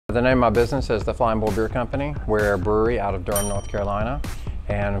The name of my business is the Flying Bull Beer Company. We're a brewery out of Durham, North Carolina,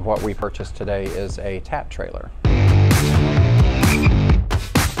 and what we purchased today is a tap trailer.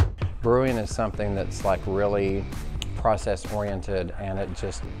 Brewing is something that's like really process oriented, and it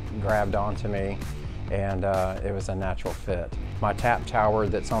just grabbed onto me, and it was a natural fit. My tap tower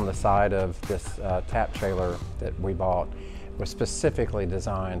that's on the side of this tap trailer that we bought was specifically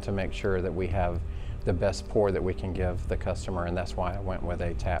designed to make sure that we have the best pour that we can give the customer, and that's why I went with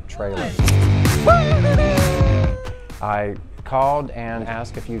a tap trailer. I called and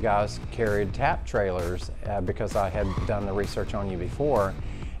asked if you guys carried tap trailers because I had done the research on you before,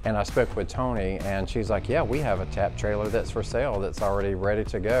 and I spoke with Tony, and she's like, yeah, we have a tap trailer that's for sale that's already ready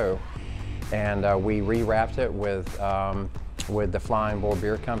to go. And we rewrapped it with the Flying Bull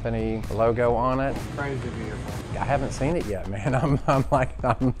Beer Company logo on it. Crazy beautiful. I haven't seen it yet, man.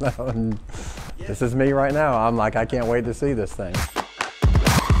 This is me right now. I'm like, I can't wait to see this thing.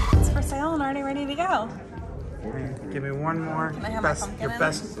 It's for sale and already ready to go. Give me one more. Can I have Your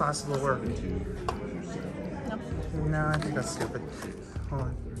best possible work. Nope. No, I think that's stupid. Hold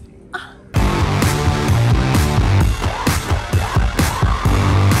on.